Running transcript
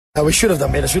We should have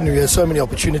done better, shouldn't we? We had so many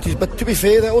opportunities. But to be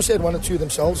fair, they also had one or two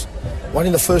themselves. One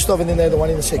in the first half and then they had the one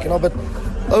in the second half. But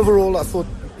overall, I thought,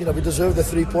 we deserved the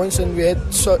 3 points and we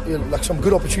had some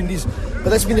good opportunities. But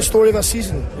that's been the story of our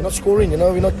season. We're not scoring,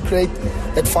 we're not create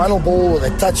that final ball or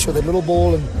that touch or that little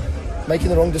ball and making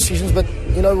the wrong decisions. But,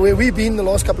 where we've been the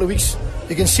last couple of weeks,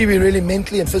 you can see we're really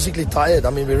mentally and physically tired.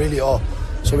 We really are.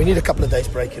 So we need a couple of days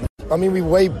break. We're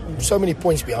way so many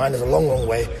points behind us, a long, long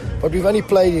way. But we've only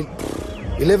played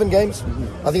 11 games.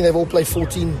 I think they've all played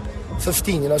 14,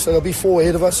 15, so there'll be 4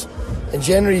 ahead of us. And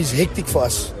January is hectic for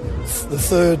us, the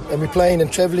 3rd, and we're playing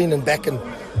and travelling and back. And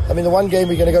the one game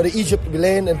we're going to go to Egypt, we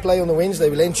land and play on the Wednesday,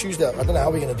 we land Tuesday. I don't know how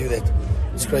we're going to do that.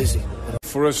 It's crazy.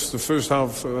 For us, the first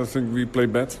half, I think we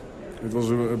played bad. It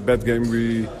was a bad game.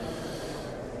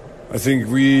 I think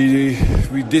we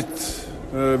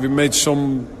made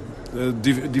some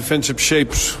defensive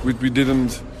shapes which we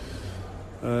didn't.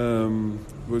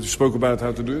 We spoke about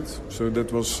how to do it. So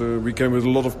that was we came with a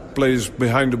lot of players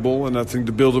behind the ball, and I think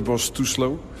the build-up was too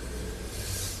slow.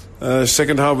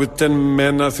 Second half with 10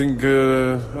 men, I think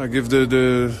I give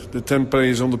the 10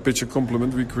 players on the pitch a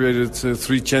compliment. We created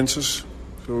 3 chances.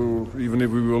 So even if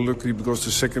we were lucky because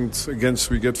the second against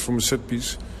we get from a set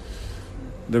piece,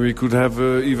 then we could have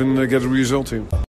even get a result here.